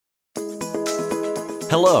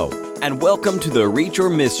Hello, and welcome to the Reach or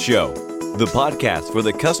Miss Show, the podcast for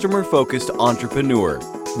the customer-focused entrepreneur,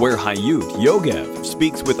 where Hayut Yogev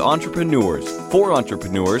speaks with entrepreneurs for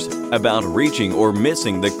entrepreneurs about reaching or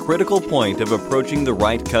missing the critical point of approaching the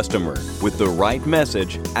right customer with the right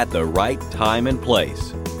message at the right time and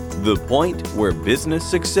place. The point where business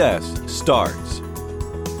success starts.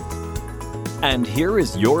 And here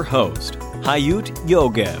is your host, Hayut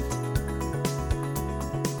Yogev.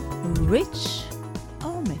 Rich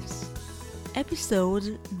or Miss,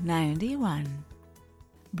 episode 91.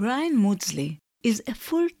 Brian Maudsley is a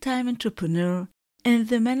full-time entrepreneur and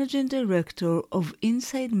the managing director of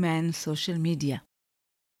Inside Man Social Media.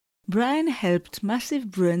 Brian helped massive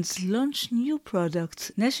brands launch new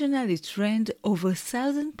products, nationally trained over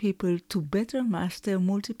 1,000 people to better master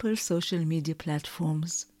multiple social media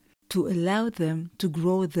platforms to allow them to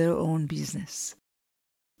grow their own business.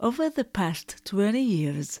 Over the past 20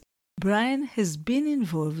 years, Brian has been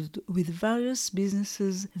involved with various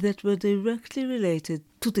businesses that were directly related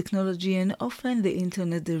to technology and offline the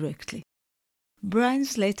internet directly.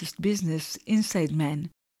 Brian's latest business, Inside Man,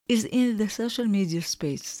 is in the social media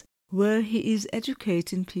space, where he is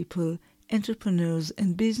educating people, entrepreneurs,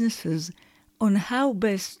 and businesses on how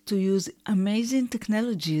best to use amazing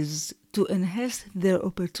technologies to enhance their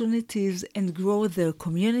opportunities and grow their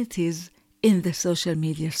communities in the social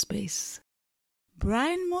media space.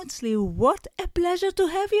 Brian Maudsley, what a pleasure to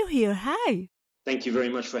have you here. Hi. Thank you very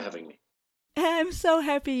much for having me. I'm so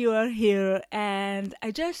happy you are here, and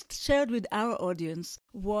I just shared with our audience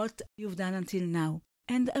what you've done until now.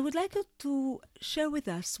 And I would like you to share with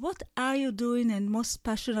us what are you doing and most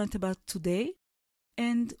passionate about today,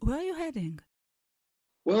 and where are you heading?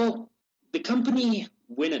 Well, the company,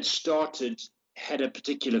 when it started, had a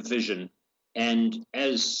particular vision. And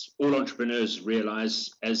as all entrepreneurs realize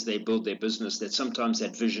as they build their business, that sometimes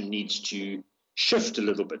that vision needs to shift a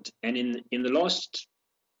little bit. And in the last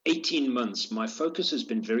 18 months, my focus has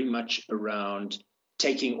been very much around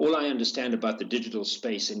taking all I understand about the digital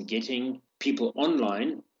space and getting people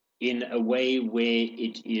online in a way where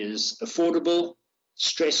it is affordable,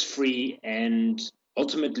 stress-free, and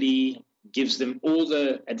ultimately gives them all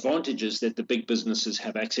the advantages that the big businesses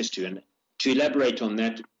have access to. And to elaborate on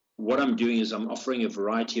that, what I'm doing is I'm offering a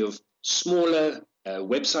variety of smaller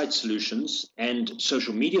website solutions and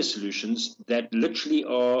social media solutions that literally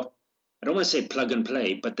are, I don't want to say plug and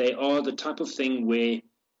play, but they are the type of thing where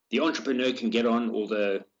the entrepreneur can get on, or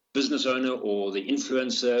the business owner or the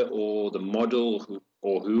influencer or the model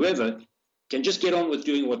or whoever can just get on with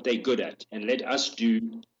doing what they're good at and let us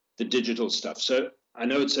do the digital stuff. So I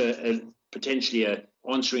know it's potentially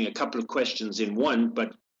answering a couple of questions in one,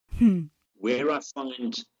 but where I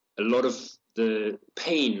find a lot of the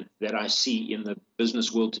pain that I see in the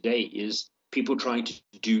business world today is people trying to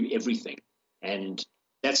do everything. And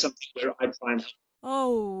that's something where I try and...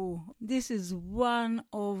 Oh, this is one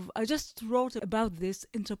of... I just wrote about this.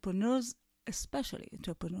 Entrepreneurs, especially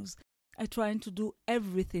entrepreneurs, are trying to do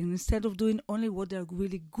everything instead of doing only what they're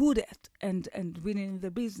really good at and winning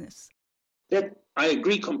the business. That I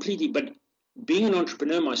agree completely. But being an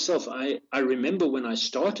entrepreneur myself, I remember when I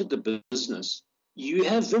started the business, you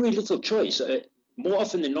have very little choice. More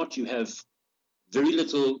often than not, you have very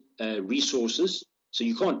little resources, so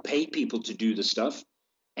you can't pay people to do the stuff.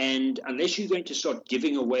 And unless you're going to start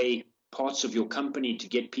giving away parts of your company to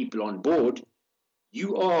get people on board,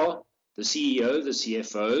 you are the CEO, the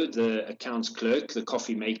CFO, the accounts clerk, the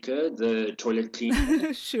coffee maker, the toilet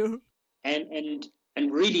cleaner. Sure. And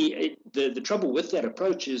really, the trouble with that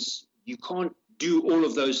approach is you can't do all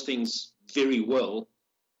of those things very well.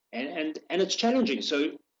 And it's challenging.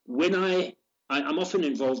 So when I'm often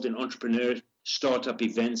involved in entrepreneur startup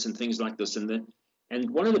events and things like this, and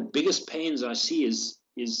one of the biggest pains I see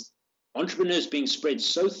is entrepreneurs being spread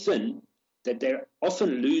so thin that they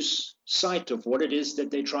often lose sight of what it is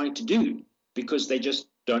that they're trying to do because they just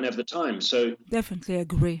don't have the time. So definitely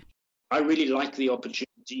agree. I really like the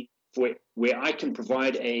opportunity where I can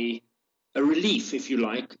provide a relief, if you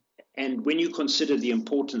like. And when you consider the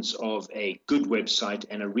importance of a good website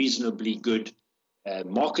and a reasonably good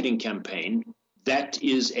marketing campaign, that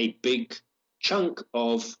is a big chunk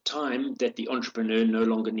of time that the entrepreneur no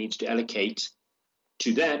longer needs to allocate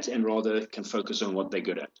to that and rather can focus on what they're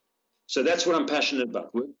good at. So that's what I'm passionate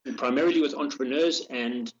about, working primarily with entrepreneurs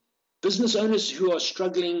and business owners who are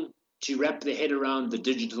struggling to wrap their head around the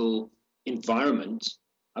digital environment.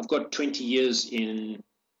 I've got 20 years in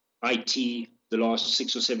IT, the last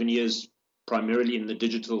 6 or 7 years primarily in the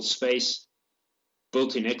digital space,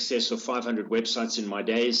 built in excess of 500 websites in my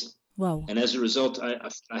days. Wow. And as a result, I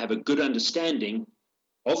have a good understanding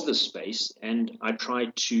of the space, and I try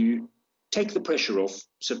to take the pressure off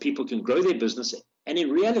so people can grow their business. And in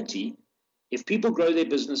reality, if people grow their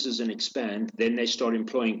businesses and expand, then they start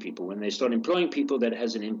employing people. When they start employing people, that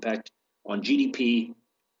has an impact on GDP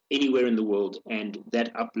anywhere in the world, and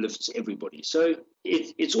that uplifts everybody. So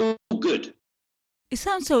it's all good. It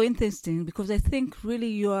sounds so interesting because I think really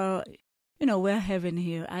you are,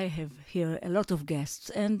 I have here a lot of guests,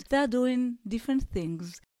 and they're doing different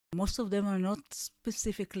things. Most of them are not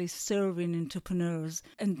specifically serving entrepreneurs,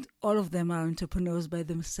 and all of them are entrepreneurs by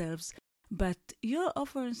themselves. But you're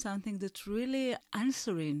offering something that's really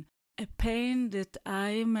answering a pain that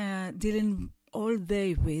I'm dealing all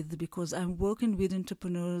day with, because I'm working with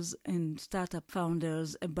entrepreneurs and startup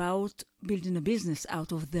founders about building a business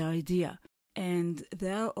out of their idea. And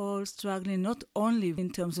they're all struggling not only in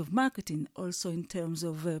terms of marketing, also in terms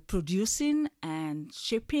of producing and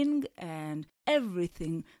shipping and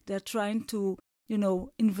everything. They're trying to,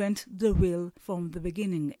 invent the wheel from the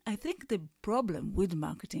beginning. I think the problem with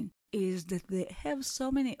marketing is that they have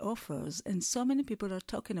so many offers and so many people are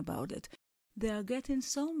talking about it. They are getting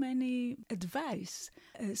so many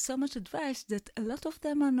so much advice that a lot of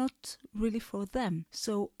them are not really for them.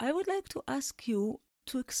 So I would like to ask you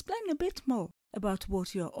to explain a bit more about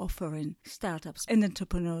what you're offering startups and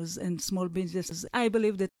entrepreneurs and small businesses. I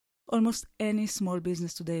believe that almost any small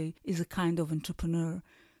business today is a kind of entrepreneur.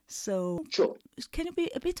 So Sure. Can you be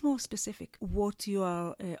a bit more specific what you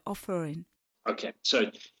are offering? Okay,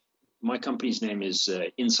 so my company's name is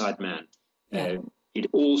Inside Man. Yeah. It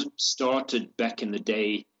all started back in the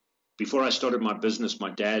day. Before I started my business, my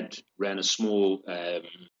dad ran a small, I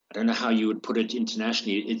don't know how you would put it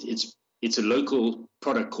internationally. It's a local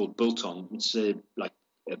product called Biltong. It's like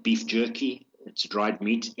a beef jerky. It's dried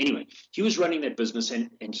meat. Anyway, he was running that business and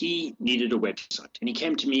he needed a website. And he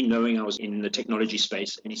came to me knowing I was in the technology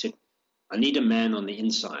space. And he said, I need a man on the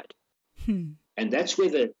inside. And that's where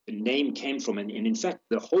the name came from. And in fact,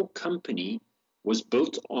 the whole company was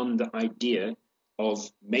built on the idea of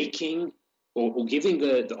making or giving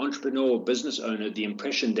the entrepreneur or business owner the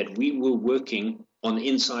impression that we were working on the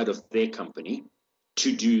inside of their company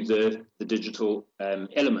to do the digital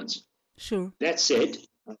elements. Sure. That said,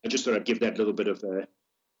 I just thought I'd give that little bit of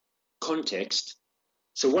context.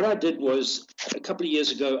 So what I did was a couple of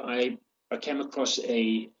years ago, I came across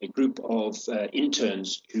a group of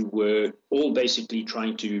interns who were all basically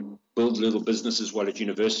trying to build little businesses while at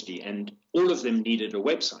university, and all of them needed a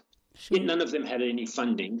website. Sure. Yet none of them had any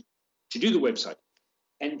funding to do the website.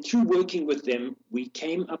 And through working with them, we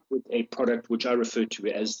came up with a product which I refer to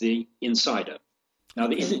as the Insider. Now,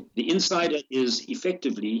 the Insider is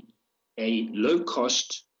effectively a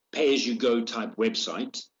low-cost, pay-as-you-go type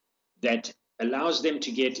website that allows them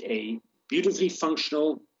to get a beautifully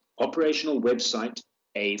functional, operational website,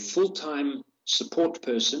 a full-time support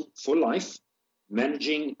person for life,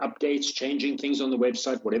 managing updates, changing things on the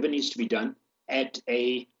website, whatever needs to be done, at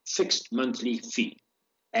a fixed monthly fee,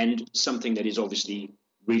 and something that is obviously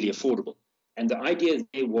really affordable. And the idea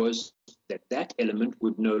there was that element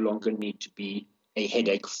would no longer need to be a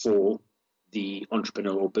headache for the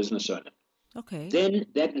entrepreneur or business owner. Okay. Then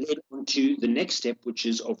that led on to the next step, which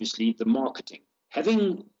is obviously the marketing.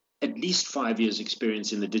 Having at least 5 years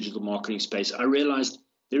experience in the digital marketing space, I realized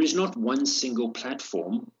there is not one single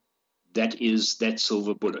platform that is that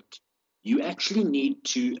silver bullet. You actually need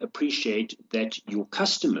to appreciate that your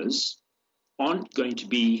customers aren't going to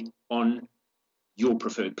be on your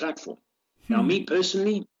preferred platform. Now, me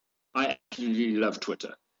personally, I absolutely love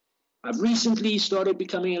Twitter. I've recently started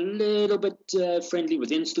becoming a little bit friendly with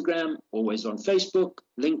Instagram, always on Facebook,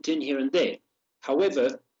 LinkedIn here and there.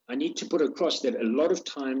 However, I need to put across that a lot of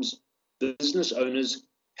times business owners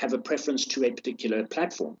have a preference to a particular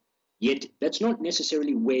platform, yet that's not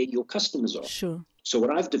necessarily where your customers are. Sure. So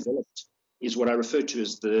what I've developed is what I refer to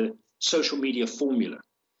as the social media formula.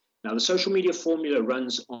 Now, the social media formula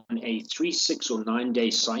runs on a 3, 6, or 9 day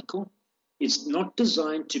cycle. It's not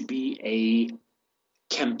designed to be a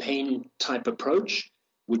campaign type approach,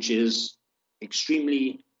 which is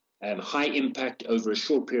extremely high impact over a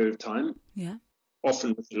short period of time,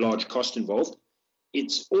 often with large cost involved.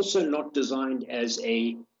 It's also not designed as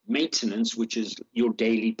a maintenance, which is your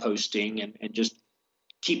daily posting and just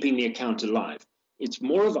keeping the account alive. It's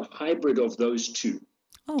more of a hybrid of those two.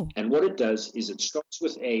 Oh. And what it does is it starts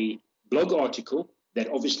with a blog article that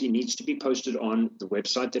obviously needs to be posted on the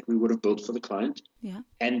website that we would have built for the client. Yeah.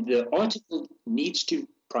 And the article needs to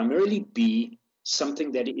primarily be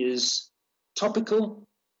something that is topical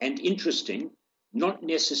and interesting, not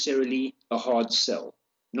necessarily a hard sell,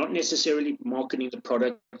 not necessarily marketing the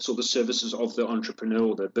products or the services of the entrepreneur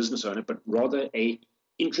or the business owner, but rather a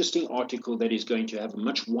interesting article that is going to have a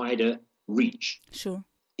much wider reach. Sure.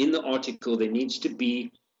 in the article, there needs to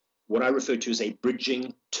be what I refer to as a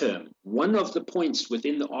bridging term. One of the points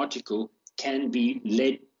within the article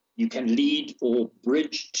you can lead or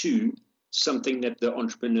bridge to something that the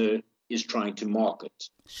entrepreneur is trying to market.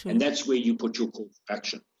 Sure. And that's where you put your call to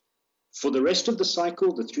action. For the rest of the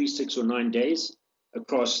cycle, the 3, 6, or 9 days,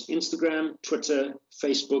 across Instagram, Twitter,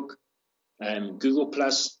 Facebook, Google+,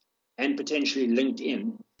 and potentially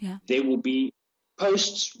LinkedIn, there will be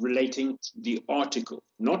posts relating to the article,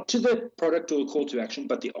 not to the product or call to action,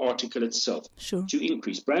 but the article itself, to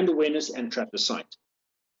increase brand awareness and track the site.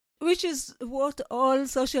 Which is what all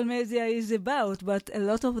social media is about, but a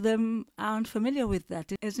lot of them aren't familiar with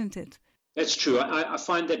that, isn't it? That's true. I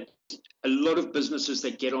find that a lot of businesses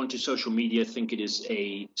that get onto social media think it is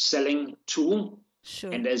a selling tool.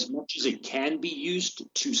 Sure. And as much as it can be used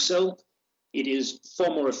to sell, it is far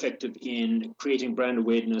more effective in creating brand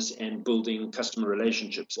awareness and building customer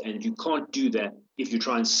relationships. And you can't do that if you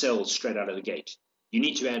try and sell straight out of the gate. You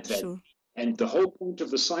need to add value. Sure. And the whole point of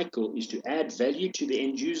the cycle is to add value to the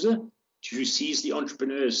end user, who sees the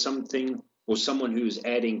entrepreneur as something or someone who is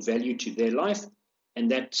adding value to their life. And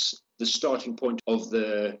that's the starting point of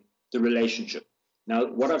the relationship. Now,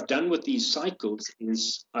 what I've done with these cycles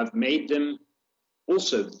is I've made them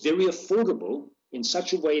also very affordable in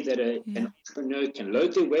such a way that an entrepreneur can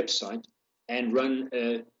load their website and run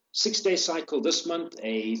a 6-day cycle this month,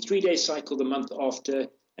 a 3-day cycle the month after,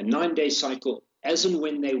 a 9-day cycle as and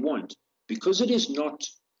when they want. Because it is not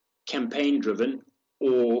campaign-driven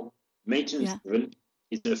or maintenance-driven,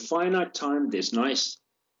 it's a finite time, there's nice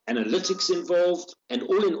analytics involved, and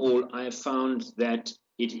all in all, I have found that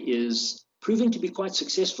it is proving to be quite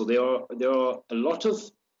successful. There are a lot of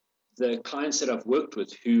the clients that I've worked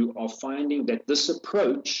with who are finding that this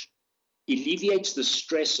approach alleviates the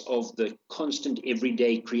stress of the constant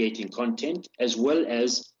everyday creating content, as well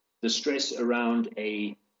as the stress around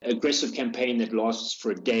a aggressive campaign that lasts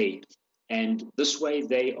for a day. And this way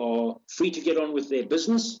they are free to get on with their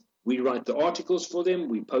business. We write the articles for them,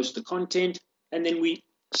 we post the content, and then we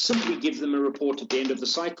simply give them a report at the end of the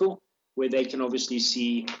cycle where they can obviously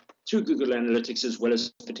see through Google Analytics as well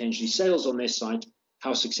as potentially sales on their site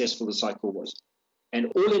how successful the cycle was. And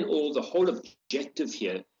all in all, the whole objective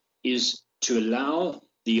here is to allow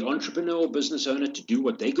the entrepreneur or business owner to do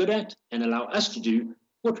what they're good at and allow us to do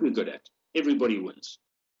what we're good at. Everybody wins.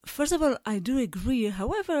 First of all, I do agree.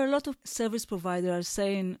 However, a lot of service providers are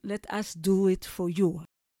saying, let us do it for you.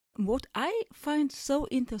 What I find so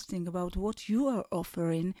interesting about what you are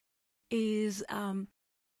offering is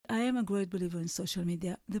I am a great believer in social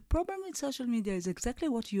media. The problem with social media is exactly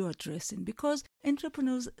what you are addressing, because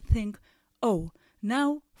entrepreneurs think, oh,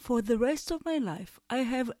 now for the rest of my life, I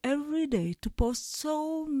have every day to post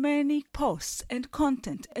so many posts and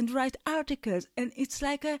content and write articles, and it's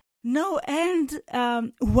like a no-end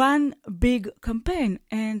one big campaign.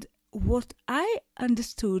 And what I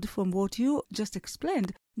understood from what you just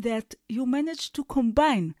explained, that you managed to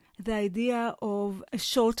combine the idea of a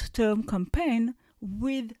short-term campaign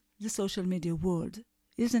with the social media world,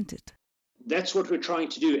 isn't it? That's what we're trying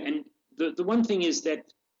to do. And the one thing is that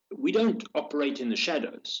we don't operate in the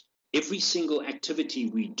shadows. Every single activity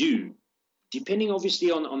we do, depending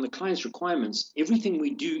obviously on the client's requirements, everything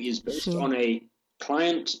we do is based on a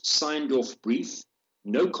client signed off brief.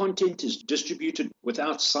 No content is distributed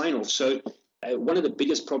without sign off. So one of the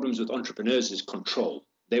biggest problems with entrepreneurs is control.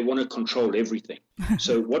 They want to control everything.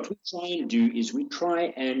 So what we try and do is we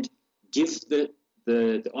try and give the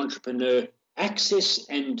entrepreneur access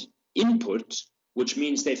and input, which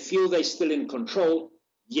means they feel they're still in control,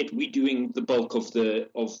 yet we're doing the bulk of I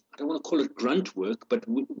don't want to call it grunt work, but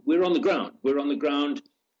we're on the ground. We're on the ground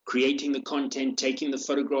creating the content, taking the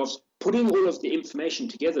photographs, putting all of the information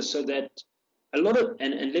together so that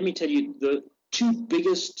and let me tell you, the two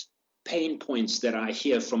biggest pain points that I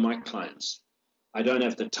hear from my clients, I don't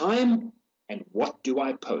have the time, and what do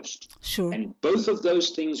I post? Sure. And both of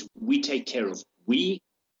those things we take care of. We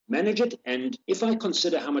manage it. And if I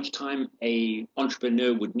consider how much time a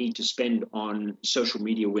entrepreneur would need to spend on social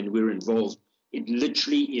media when we're involved, it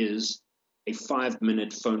literally is a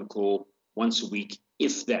 5-minute phone call once a week,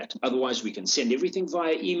 if that. Otherwise, we can send everything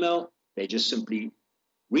via email. They just simply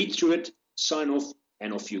read through it, sign off,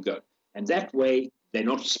 and off you go. And that way, they're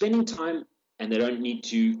not spending time and they don't need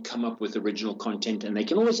to come up with original content. And they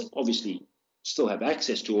can always, obviously, still have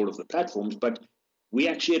access to all of the platforms, but we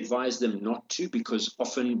actually advise them not to, because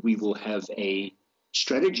often we will have a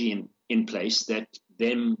strategy in place that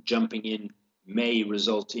them jumping in may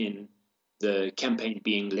result in the campaign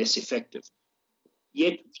being less effective.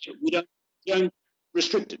 Yet we don't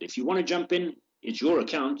restrict it. If you want to jump in, it's your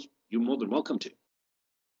account. You're more than welcome to.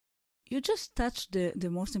 You just touched the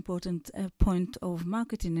most important point of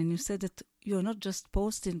marketing, and you said that you're not just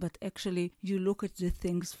posting, but actually you look at the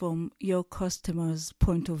things from your customer's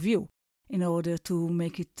point of view in order to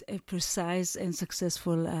make it a precise and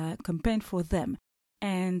successful campaign for them.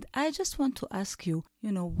 And I just want to ask you,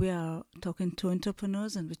 we are talking to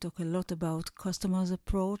entrepreneurs and we talk a lot about customers'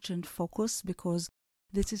 approach and focus because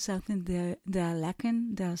this is something they are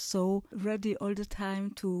lacking. They are so ready all the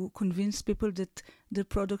time to convince people that the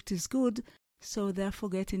product is good, so they're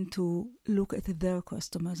forgetting to look at their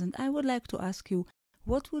customers. And I would like to ask you,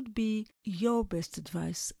 what would be your best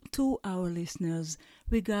advice to our listeners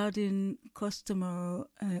regarding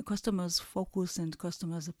customers' focus and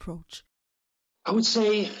customers' approach? I would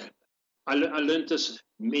say I learned this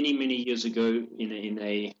many, many years ago in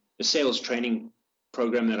a sales training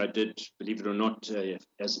program that I did, believe it or not,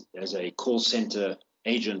 as a call center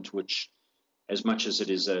agent, which, as much as it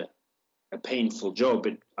is a painful job,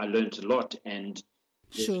 I learned a lot. And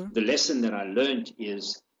sure. The lesson that I learned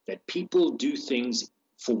is that people do things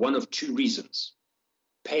for one of two reasons: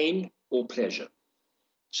 pain or pleasure.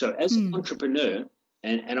 So as an entrepreneur,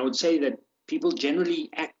 and I would say that people generally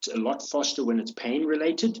act a lot faster when it's pain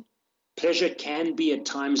related. Pleasure can be at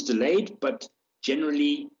times delayed, but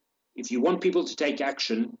generally, if you want people to take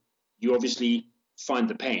action, you obviously find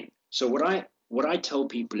the pain. So what I tell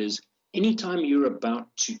people is, anytime you're about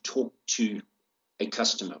to talk to a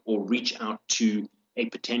customer or reach out to a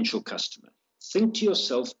potential customer, think to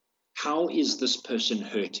yourself, how is this person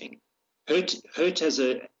hurting? Hurt as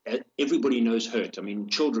everybody knows hurt. I mean,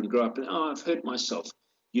 children grow up and, I've hurt myself.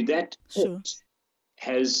 That sure.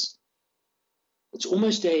 it's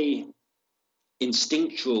almost a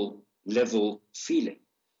instinctual level feeling.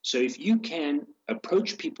 So if you can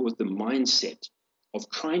approach people with the mindset of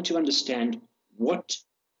trying to understand what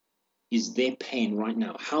is their pain right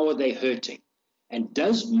now, how are they hurting, and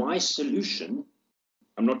does my solution,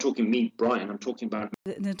 I'm not talking me, Brian, I'm talking about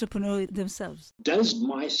the entrepreneur themselves, does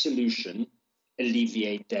my solution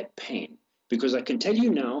alleviate that pain? Because I can tell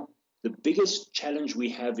you now, the biggest challenge we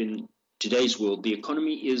have in today's world, the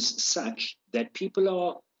economy is such that people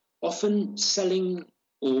are often selling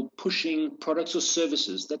or pushing products or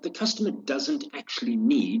services that the customer doesn't actually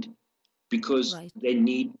need because they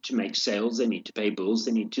need to make sales, they need to pay bills,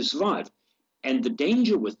 they need to survive. And the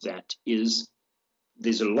danger with that is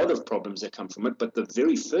there's a lot of problems that come from it, but the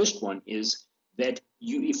very first one is that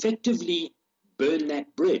you effectively burn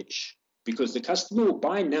that bridge because the customer will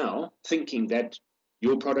buy now thinking that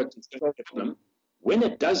your product is going to help them. When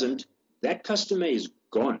it doesn't, that customer is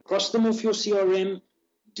gone. Cross them off your CRM,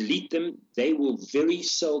 delete them. They will very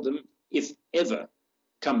seldom, if ever,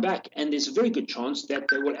 come back. And there's a very good chance that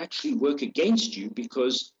they will actually work against you,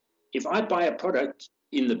 because if I buy a product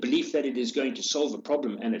in the belief that it is going to solve a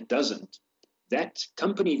problem and it doesn't, that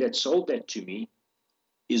company that sold that to me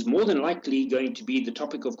is more than likely going to be the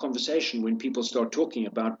topic of conversation when people start talking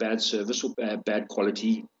about bad service or bad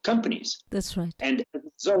quality companies. That's right. And as a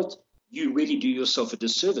result, you really do yourself a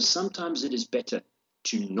disservice. Sometimes it is better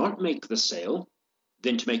to not make the sale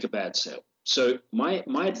than to make a bad sale. So my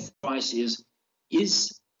advice is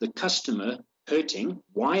the customer hurting?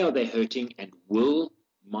 Why are they hurting? And will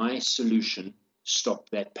my solution stop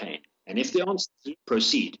that pain? And if the answer is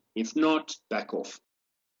proceed. If not, back off.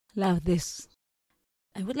 Love this.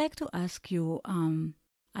 I would like to ask you,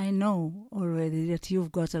 I know already that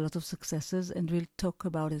you've got a lot of successes, and we'll talk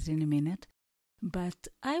about it in a minute. But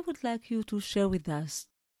I would like you to share with us,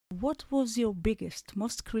 what was your biggest,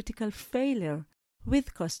 most critical failure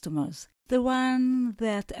with customers? The one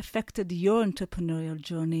that affected your entrepreneurial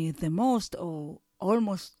journey the most, or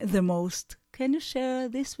almost the most. Can you share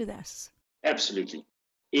this with us? Absolutely.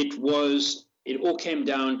 It all came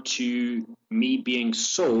down to me being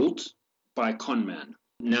sold by a con man.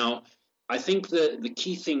 Now, I think the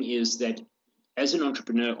key thing is that as an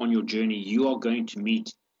entrepreneur on your journey, you are going to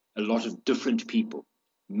meet a lot of different people.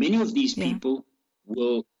 Many of these people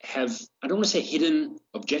will have, I don't want to say hidden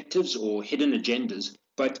objectives or hidden agendas,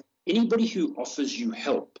 but anybody who offers you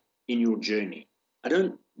help in your journey. I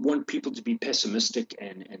don't want people to be pessimistic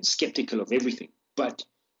and skeptical of everything, but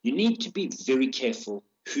you need to be very careful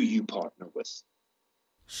who you partner with.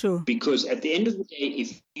 Sure. Because at the end of the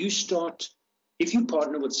day, if you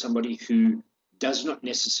partner with somebody who does not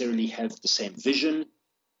necessarily have the same vision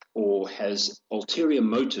or has ulterior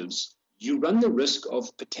motives, you run the risk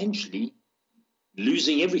of potentially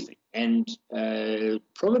losing everything. And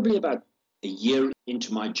probably about a year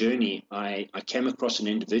into my journey, I came across an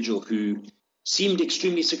individual who seemed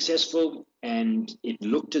extremely successful, and it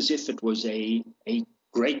looked as if it was a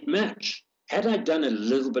great match. Had I done a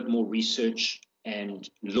little bit more research and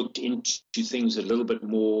looked into things a little bit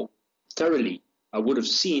more thoroughly, I would have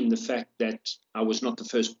seen the fact that I was not the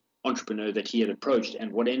first entrepreneur that he had approached.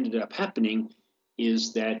 And what ended up happening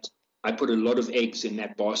is that I put a lot of eggs in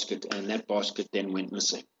that basket, and that basket then went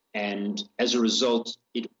missing. And as a result,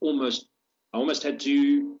 I almost had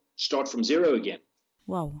to start from zero again.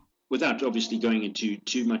 Wow. Without obviously going into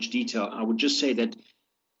too much detail, I would just say that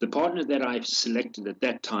the partner that I selected at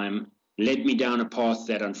that time led me down a path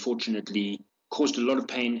that unfortunately caused a lot of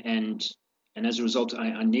pain, and as a result,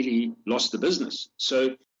 I nearly lost the business.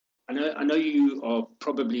 So I know you are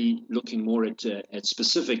probably looking more at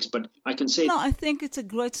specifics, but I can say... No, I think it's a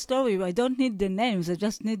great story. I don't need the names. I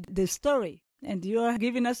just need the story. And you are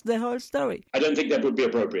giving us the whole story. I don't think that would be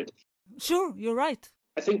appropriate. Sure, you're right.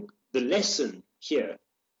 I think the lesson here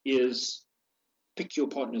is pick your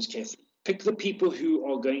partners carefully. Pick the people who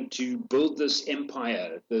are going to build this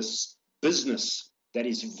empire, this business that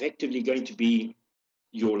is effectively going to be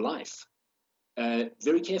your life,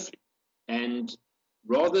 very carefully. And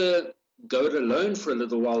rather go it alone for a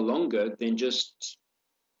little while longer than just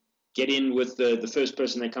get in with the first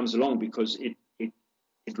person that comes along, because it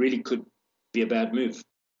really could be a bad move.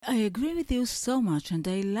 I agree with you so much, and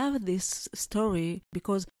I love this story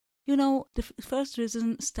because, you know, the first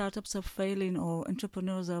reason startups are failing or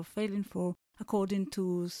entrepreneurs are failing for, according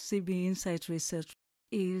to CB Insight research,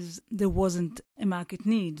 is there wasn't a market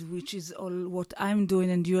need, which is all what I'm doing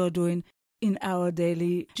and you're doing in our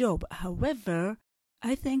daily job. However,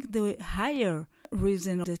 I think the higher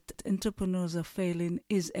reason that entrepreneurs are failing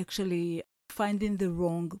is actually finding the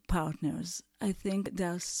wrong partners. I think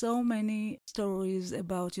there are so many stories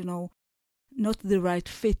about, you know, not the right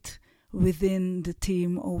fit within the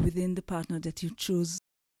team or within the partner that you choose.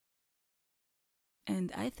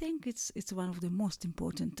 And I think it's one of the most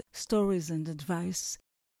important stories and advice.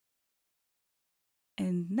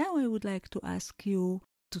 And now I would like to ask you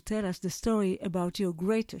to tell us the story about your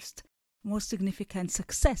greatest, most significant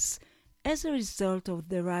success as a result of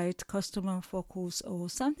the right customer focus or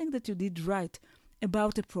something that you did right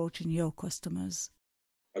about approaching your customers.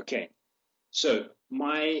 Okay. So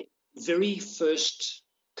my very first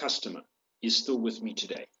customer is still with me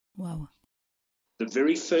today. Wow. The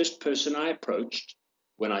very first person I approached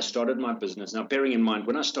when I started my business. Now, bearing in mind,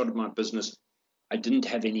 when I started my business, I didn't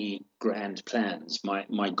have any grand plans.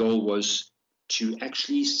 My goal was to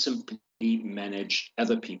actually simply manage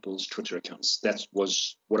other people's Twitter accounts. That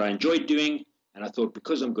was what I enjoyed doing, and I thought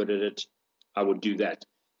because I'm good at it, I would do that.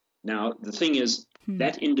 Now, the thing is,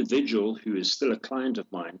 that individual who is still a client of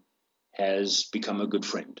mine has become a good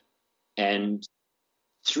friend. And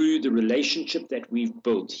through the relationship that we've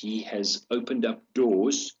built, he has opened up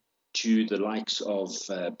doors to the likes of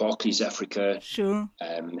Barclays Africa, sure,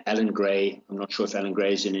 Alan Gray. I'm not sure if Alan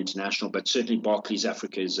Gray is an international, but certainly Barclays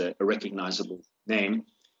Africa is a recognizable name.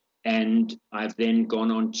 And I've then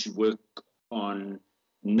gone on to work on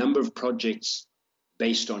a number of projects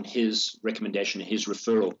based on his recommendation, his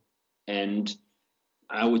referral. And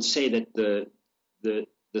I would say that the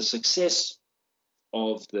success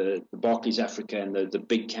of the Barclays Africa and the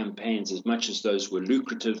big campaigns, as much as those were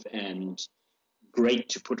lucrative and great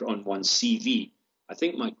to put on one's CV, I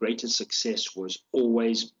think my greatest success was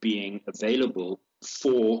always being available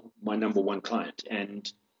for my number one client.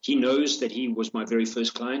 And he knows that he was my very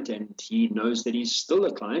first client, and he knows that he's still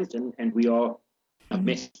a client. And we are, I've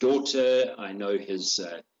met his daughter. I know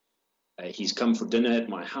he's come for dinner at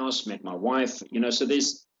my house, met my wife, so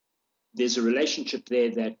there's a relationship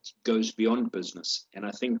there that goes beyond business. And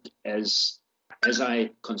I think as I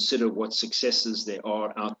consider what successes there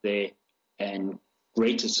are out there and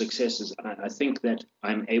greater successes, I think that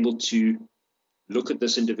I'm able to look at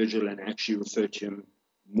this individual and actually refer to him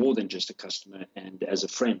more than just a customer and as a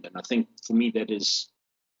friend. And I think for me,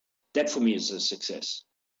 that for me is a success.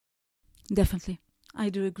 Definitely. I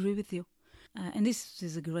do agree with you. And this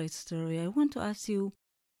is a great story. I want to ask you,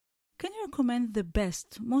 can you recommend the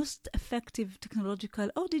best, most effective technological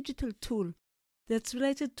or digital tool that's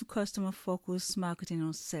related to customer focus, marketing,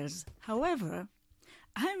 or sales? However,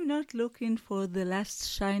 I'm not looking for the last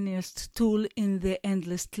shiniest tool in the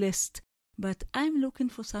endless list, but I'm looking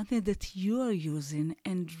for something that you are using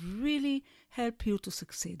and really help you to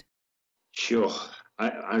succeed. Sure.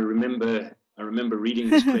 I remember reading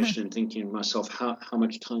this question and thinking to myself, how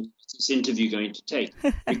much time is this interview going to take?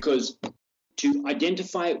 Because to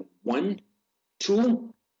identify one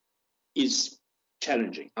tool is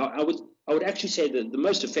challenging. I would actually say that the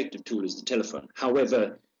most effective tool is the telephone.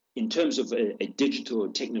 However, in terms of a digital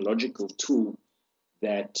or technological tool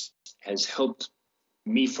that has helped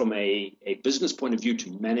me from a business point of view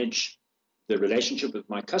to manage the relationship with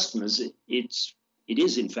my customers, it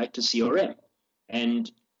is in fact a CRM.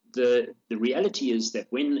 And the reality is that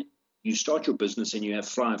when you start your business and you have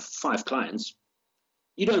five clients,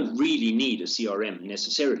 you don't really need a CRM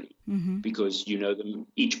necessarily, because you know them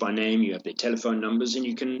each by name, you have their telephone numbers, and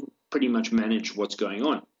you can pretty much manage what's going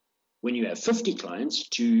on. When you have 50 clients,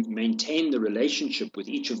 to maintain the relationship with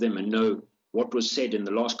each of them and know what was said in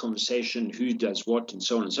the last conversation, who does what, and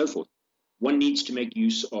so on and so forth, one needs to make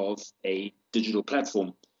use of a digital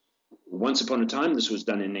platform. Once upon a time, this was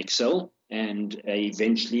done in Excel, and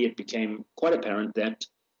eventually it became quite apparent that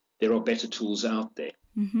there are better tools out there.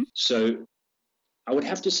 So I would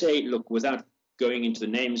have to say, look, without going into the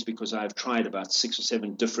names, because I've tried about 6 or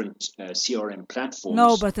 7 different CRM platforms.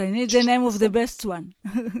 No, but I need the name of the best one,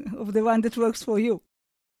 of the one that works for you.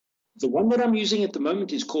 The one that I'm using at the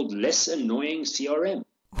moment is called Less Annoying CRM.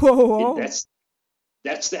 Whoa.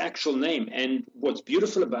 That's the actual name. And what's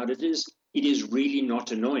beautiful about it is really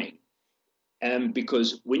not annoying.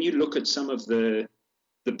 Because when you look at some of the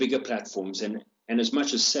bigger platforms, and as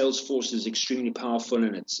much as Salesforce is extremely powerful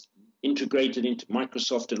and it's integrated into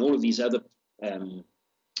Microsoft and all of these other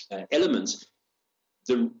elements,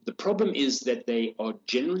 the problem is that they are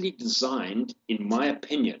generally designed, in my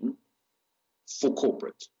opinion, for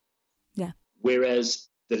corporate. Yeah. Whereas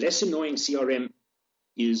the Less Annoying CRM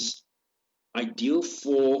is ideal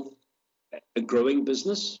for a growing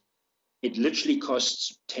business. It literally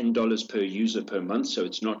costs $10 per user per month, so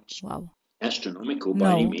it's not astronomical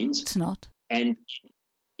by any means. No, it's not. And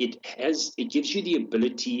it gives you the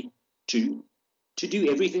ability to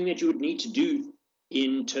do everything that you would need to do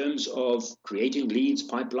in terms of creating leads,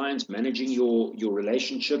 pipelines, managing your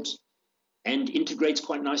relationships, and integrates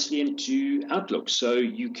quite nicely into Outlook. So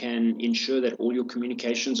you can ensure that all your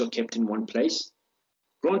communications are kept in one place.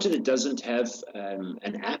 Granted, it doesn't have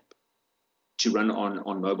an app to run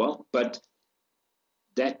on mobile, but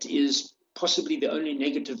that is possibly the only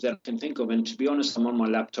negative that I can think of. And to be honest, I'm on my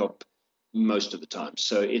laptop most of the time.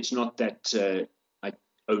 So it's not that I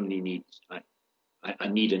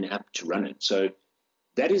need an app to run it. So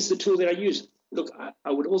that is the tool that I use. Look,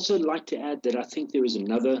 I would also like to add that I think there is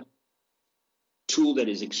another tool that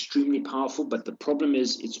is extremely powerful, but the problem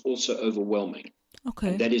is it's also overwhelming. Okay.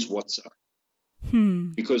 And that is WhatsApp.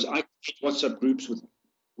 Because I create WhatsApp groups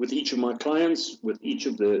with each of my clients. With each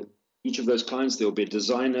of those clients, there will be a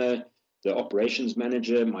designer, the operations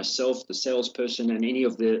manager, myself, the salesperson, and any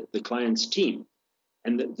of the client's team.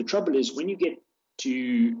 And the trouble is, when you get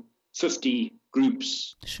to 50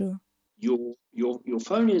 groups, sure, your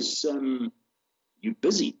phone is you're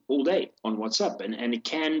busy all day on WhatsApp, and it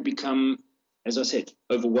can become, as I said,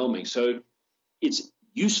 overwhelming. So it's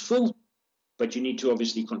useful, but you need to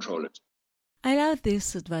obviously control it. I love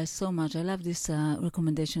this advice so much. I love this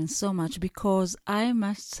recommendation so much, because I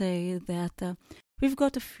must say that we've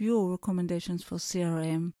got a few recommendations for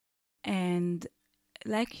CRM, and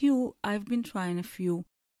like you, I've been trying a few.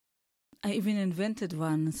 I even invented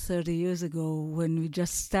one 30 years ago when we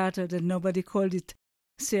just started and nobody called it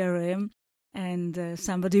CRM, and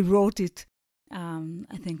somebody wrote it,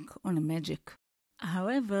 I think, on a Magic.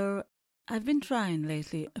 However, I've been trying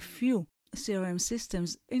lately a few CRM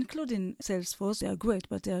systems, including Salesforce. They are great,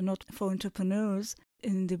 but they are not for entrepreneurs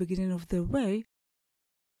in the beginning of their way.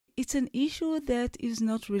 It's an issue that is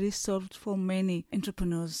not really solved for many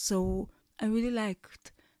entrepreneurs. So I really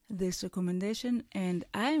liked this recommendation, and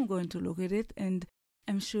I'm going to look at it, and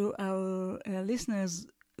I'm sure our listeners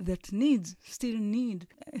that still need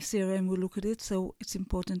a CRM will look at it. So it's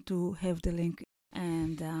important to have the link,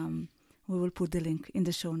 and we will put the link in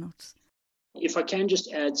the show notes. If I can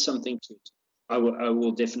just add something to it, I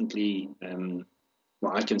will definitely,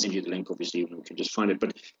 I can send you the link, obviously, and we can just find it.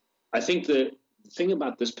 But I think the thing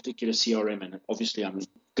about this particular CRM, and obviously I'm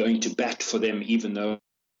going to bat for them, even though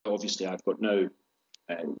obviously I've got no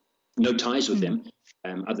ties with them,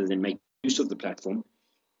 other than make use of the platform.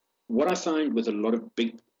 What I find with a lot of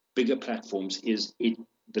bigger platforms is the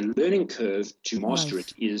learning curve to master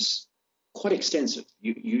it is quite extensive.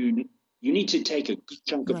 You need to take a good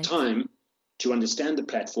chunk of time to understand the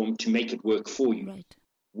platform to make it work for you. Right.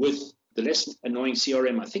 With the Less Annoying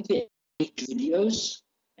CRM, I think there are 8 videos,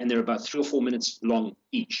 and they're about 3 or 4 minutes long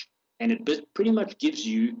each. And it pretty much gives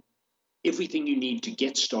you everything you need to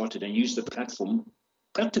get started and use the platform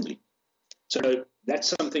productively. So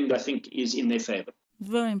that's something that I think is in their favor.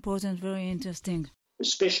 Very important, very interesting.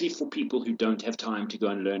 Especially for people who don't have time to go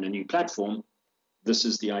and learn a new platform, this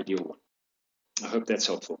is the ideal one. I hope that's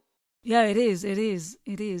helpful. Yeah, it is.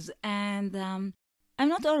 And I'm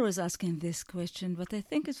not always asking this question, but I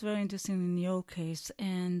think it's very interesting in your case.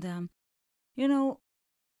 And,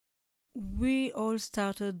 we all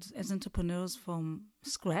started as entrepreneurs from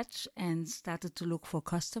scratch and started to look for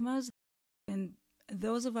customers. And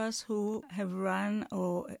those of us who have run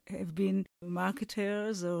or have been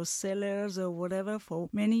marketers or sellers or whatever for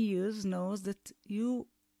many years knows that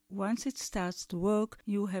once it starts to work,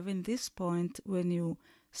 you have in this point when you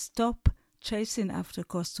stop chasing after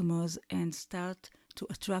customers and start to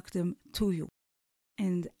attract them to you.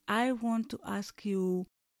 And I want to ask you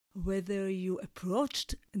whether you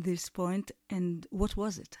approached this point and what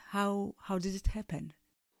was it? How did it happen?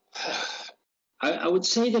 I would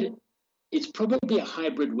say that it's probably a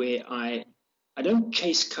hybrid where I don't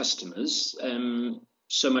chase customers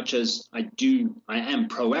so much as I am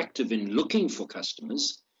proactive in looking for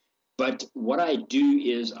customers. But what I do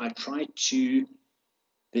is I try to,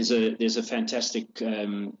 there's a fantastic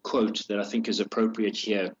quote that I think is appropriate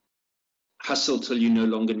here. Hustle till you no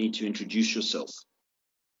longer need to introduce yourself.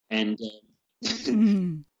 And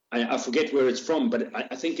I forget where it's from, but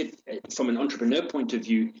I think from an entrepreneur point of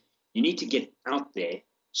view, you need to get out there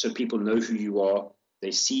so people know who you are.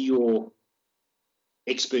 They see your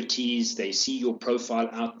expertise. They see your profile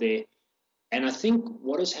out there. And I think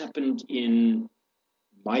what has happened in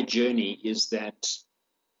my journey is that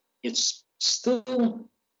there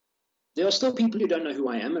are still people who don't know who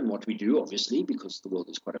I am and what we do, obviously, because the world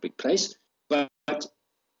is quite a big place. But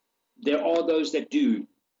there are those that do.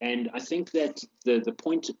 And I think that the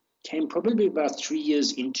point came probably about 3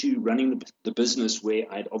 years into running the business, where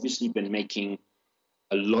I'd obviously been making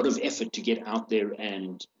a lot of effort to get out there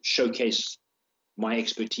and showcase my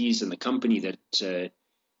expertise and the company that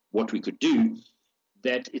what we could do,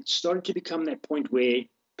 that it started to become that point where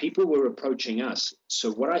people were approaching us.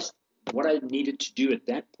 So what I needed to do at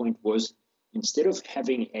that point was, instead of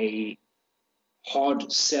having a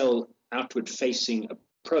hard sell outward facing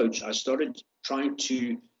approach, I started trying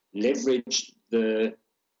to leverage the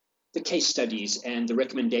case studies and the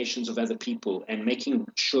recommendations of other people and making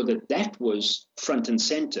sure that was front and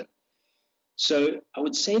center. So I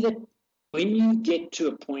would say that when you get to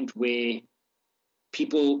a point where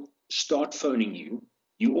people start phoning you,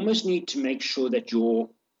 you almost need to make sure that your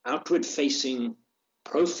outward facing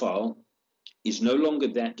profile is no longer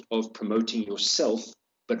that of promoting yourself,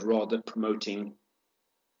 but rather promoting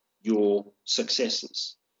your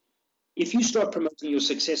successes. If you start promoting your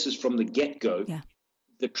successes from the get-go,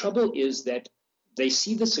 the trouble is that they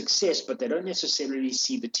see the success, but they don't necessarily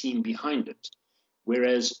see the team behind it.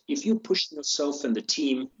 Whereas if you push yourself and the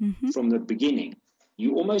team from the beginning,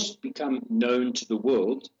 you almost become known to the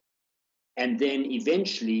world, and then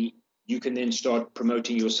eventually you can then start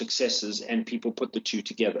promoting your successes and people put the two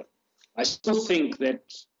together. I still think that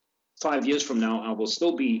 5 years from now, I will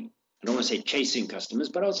still be, I don't want to say chasing customers,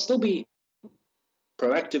 but I'll still be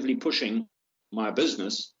proactively pushing my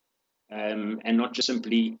business and not just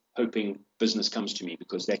simply hoping business comes to me,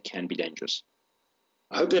 because that can be dangerous.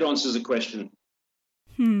 I hope that answers the question.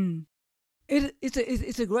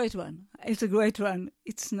 It's a great one. It's a great one.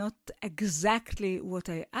 It's not exactly what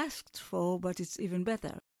I asked for, but it's even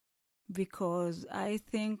better, because I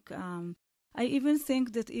think, I even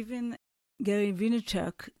think that even Gary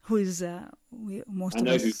Vaynerchuk, who is, most of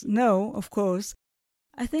us know, of course,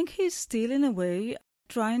 I think he's still in a way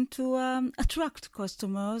trying to attract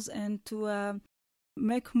customers and to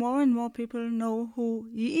make more and more people know who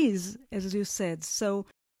he is, as you said. So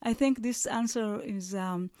I think this answer is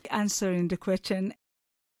answering the question.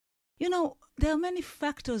 You know, there are many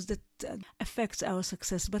factors that affect our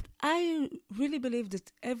success, but I really believe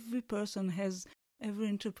that every person every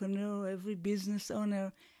entrepreneur, every business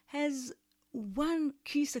owner has one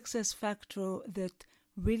key success factor that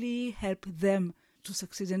really help them to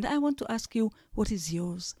succeed. And I want to ask you, what is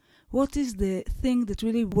yours? What is the thing that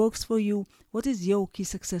really works for you? What is your key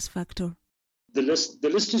success factor? The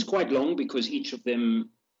list is quite long, because each of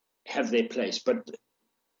them have their place. But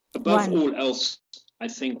above all else, I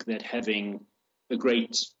think that having a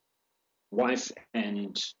great wife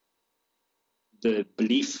and the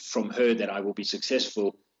belief from her that I will be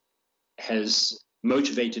successful has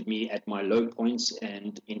motivated me at my low points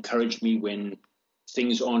and encouraged me when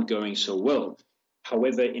things aren't going so well.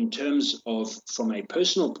 However, in terms of from a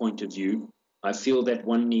personal point of view, I feel that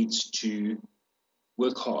one needs to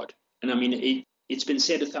work hard. And I mean, it's been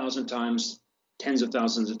said 1,000 times, tens of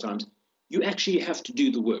thousands of times, you actually have to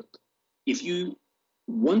do the work. If you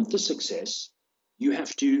want the success, you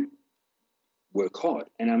have to work hard.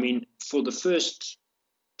 And I mean, for the first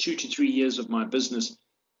 2 to 3 years of my business,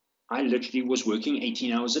 I literally was working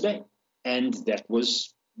 18 hours a day. And that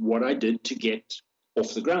was what I did to get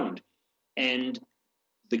off the ground. And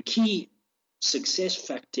the key success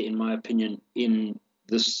factor, in my opinion, in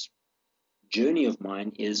this journey of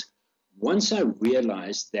mine is, once I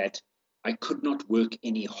realized that I could not work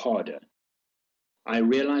any harder, I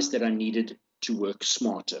realized that I needed to work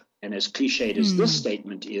smarter. And as cliched as this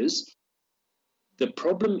statement is, the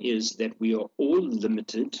problem is that we are all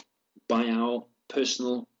limited by our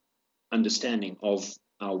personal understanding of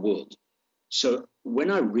our world. So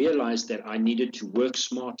when I realized that I needed to work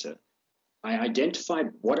smarter, I identified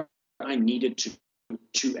what I needed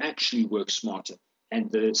to actually work smarter.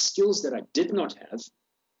 And the skills that I did not have,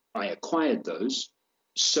 I acquired those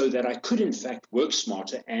so that I could, in fact, work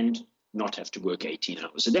smarter and not have to work 18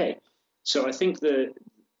 hours a day. So I think the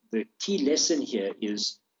key lesson here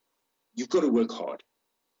is you've got to work hard.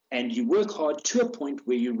 And you work hard to a point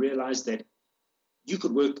where you realize that you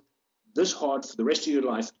could work this hard for the rest of your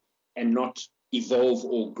life and not evolve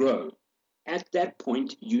or grow. At that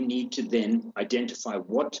point, you need to then identify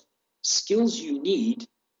what skills you need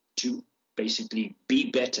to basically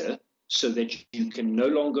be better so that you can no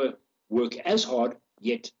longer work as hard,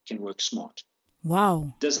 yet can work smart.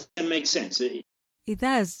 Wow. Does that make sense? It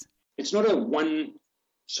does. It's not a one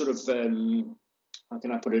sort of, how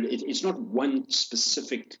can I put it? It's not one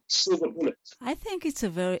specific silver bullet. I think it's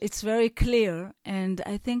very clear, and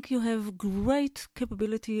I think you have great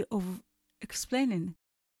capability of explaining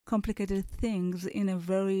complicated things in a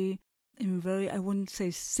very, I wouldn't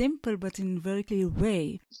say simple, but in a very clear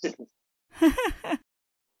way.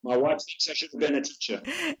 My wife thinks I should have been a teacher.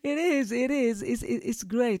 It is. It's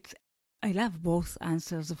great. I love both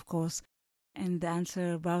answers, of course. And the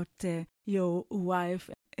answer about your wife,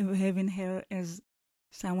 having her as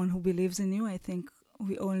someone who believes in you, I think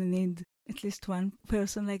we all need at least one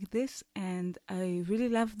person like this. And I really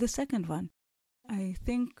love the second one. I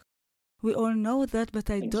think we all know that, but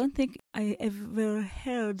I don't think I ever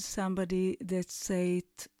heard somebody that say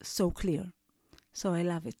it so clear. So I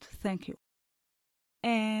love it. Thank you.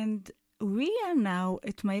 And we are now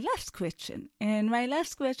at my last question. And my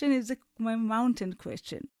last question is my mountain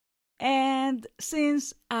question. And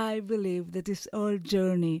since I believe that this whole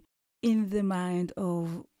journey in the mind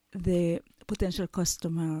of the potential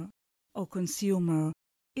customer or consumer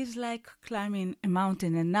is like climbing a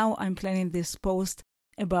mountain. And now I'm planning this post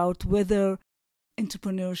about whether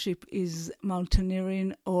entrepreneurship is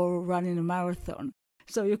mountaineering or running a marathon.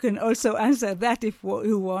 So you can also answer that if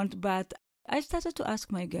you want. But I started to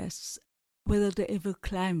ask my guests whether they ever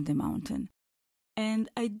climbed the mountain. And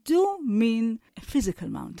I do mean a physical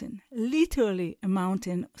mountain, literally a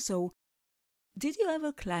mountain. So did you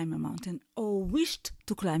ever climb a mountain or wished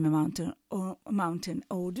to climb a mountain?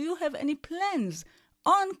 Or do you have any plans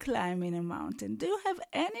on climbing a mountain? Do you have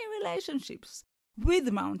any relationships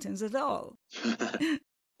with mountains at all?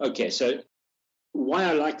 Okay, so why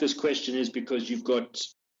I like this question is because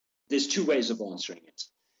there's two ways of answering it.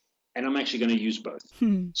 And I'm actually going to use both.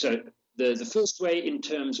 So the first way, in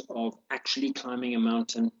terms of actually climbing a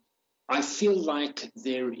mountain, I feel like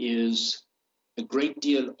there is a great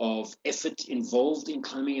deal of effort involved in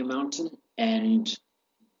climbing a mountain and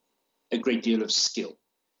a great deal of skill.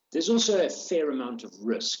 There's also a fair amount of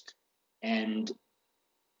risk. And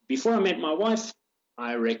before I met my wife,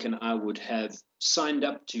 I reckon I would have signed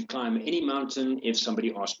up to climb any mountain if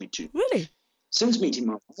somebody asked me to. Really? Since meeting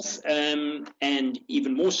my wife, and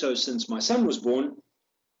even more so since my son was born,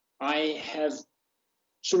 I have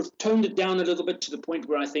sort of toned it down a little bit to the point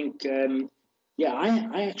where I think,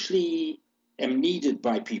 I actually am needed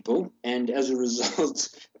by people, and as a result,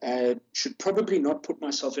 should probably not put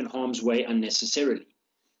myself in harm's way unnecessarily.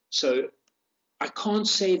 So I can't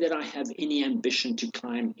say that I have any ambition to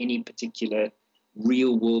climb any particular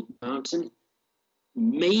real-world mountain.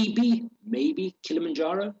 Maybe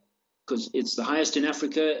Kilimanjaro, because it's the highest in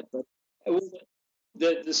Africa. But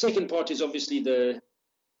the second part is obviously the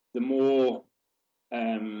more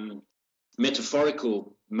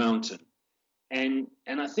metaphorical mountain. And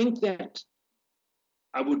I think that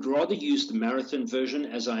I would rather use the marathon version,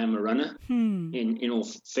 as I am a runner. In all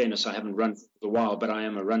fairness, I haven't run for a while, but I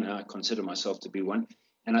am a runner. I consider myself to be one.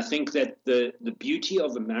 And I think that the beauty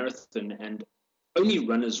of a marathon, and only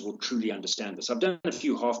runners will truly understand this. I've done a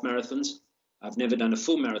few half marathons. I've never done a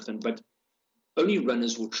full marathon, but only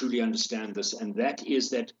runners will truly understand this. And that is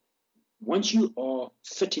that once you are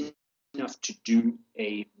fit enough to do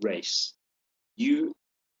a race, you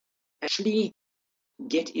actually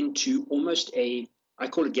get into almost I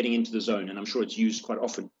call it getting into the zone, and I'm sure it's used quite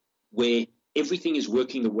often, where everything is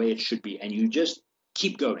working the way it should be, and you just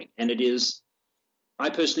keep going. And I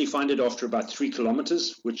personally find it after about 3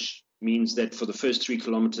 kilometers, which means that for the first 3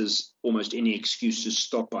 kilometers, almost any excuse to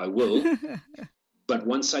stop, I will. But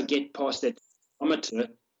once I get past that kilometer,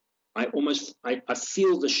 I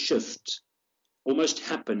feel the shift almost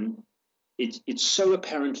happen. It's so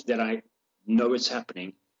apparent that I know it's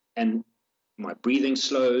happening, and my breathing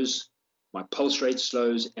slows, my pulse rate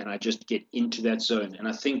slows, and I just get into that zone. And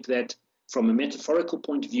I think that from a metaphorical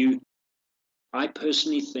point of view, I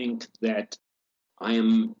personally think that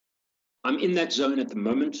I'm in that zone at the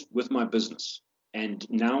moment with my business. And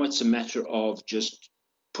now it's a matter of just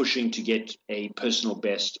pushing to get a personal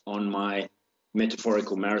best on my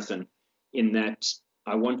metaphorical marathon, in that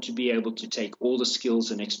I want to be able to take all the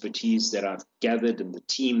skills and expertise that I've gathered and the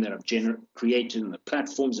team that I've created and the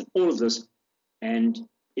platforms and all of this. And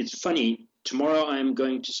it's funny, tomorrow I'm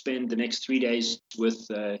going to spend the next 3 days with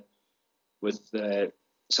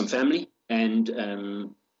some family, and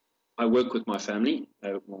I work with my family.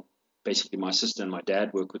 Basically, my sister and my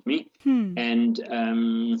dad work with me. And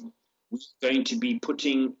we're going to be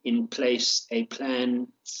putting in place a plan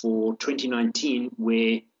for 2019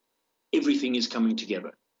 where everything is coming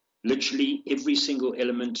together. Literally every single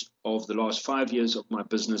element of the last 5 years of my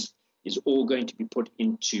business is all going to be put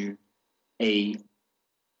into a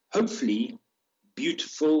hopefully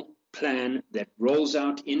beautiful plan that rolls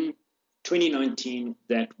out in 2019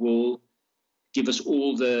 that will give us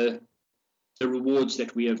all the rewards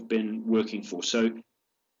that we have been working for. So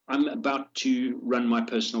I'm about to run my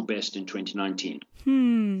personal best in 2019.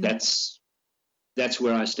 That's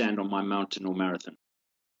where I stand on my mountain or marathon.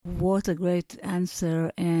 What a great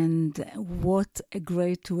answer, and what a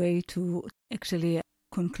great way to actually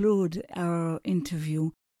conclude our interview.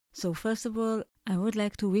 So first of all, I would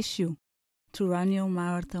like to wish you to run your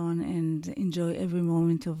marathon and enjoy every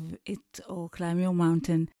moment of it, or climb your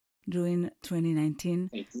mountain during 2019.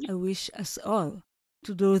 I wish us all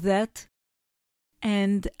to do that.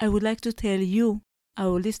 And I would like to tell you,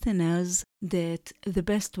 our listeners, that the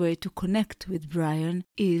best way to connect with Brian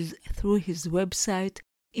is through his website,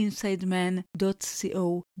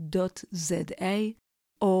 insideman.co.za,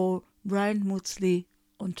 or Brian Mutzli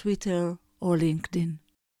on Twitter or LinkedIn.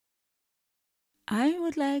 I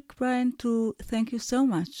would like, Brian, to thank you so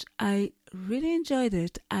much. I really enjoyed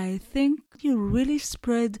it. I think you really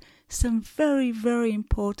spread some very, very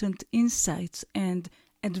important insights and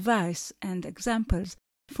advice and examples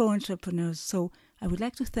for entrepreneurs. So I would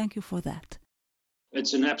like to thank you for that.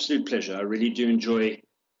 It's an absolute pleasure. I really do enjoy.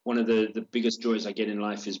 One of the biggest joys I get in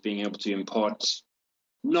life is being able to impart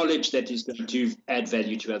knowledge that is going to add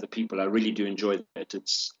value to other people. I really do enjoy that.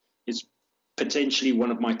 It's potentially one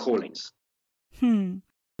of my callings. You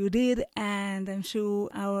did, and I'm sure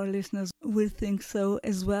our listeners will think so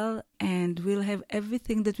as well. And we'll have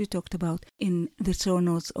everything that we talked about in the show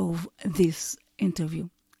notes of this interview.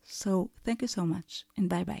 So thank you so much, and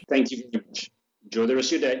bye-bye. Thank you very much. Enjoy the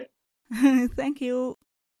rest of your day. Thank you.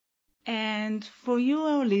 And for you,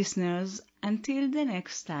 our listeners, until the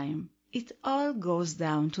next time, it all goes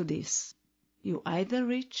down to this. You either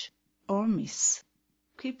reach or miss.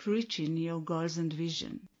 Keep reaching your goals and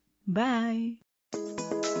vision. Bye.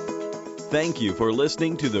 Thank you for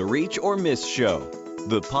listening to the Reach or Miss Show,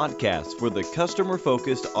 the podcast for the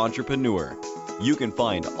customer-focused entrepreneur. You can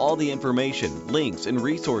find all the information, links, and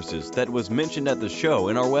resources that was mentioned at the show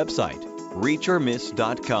in our website,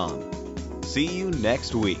 reachormiss.com. See you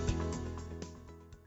next week.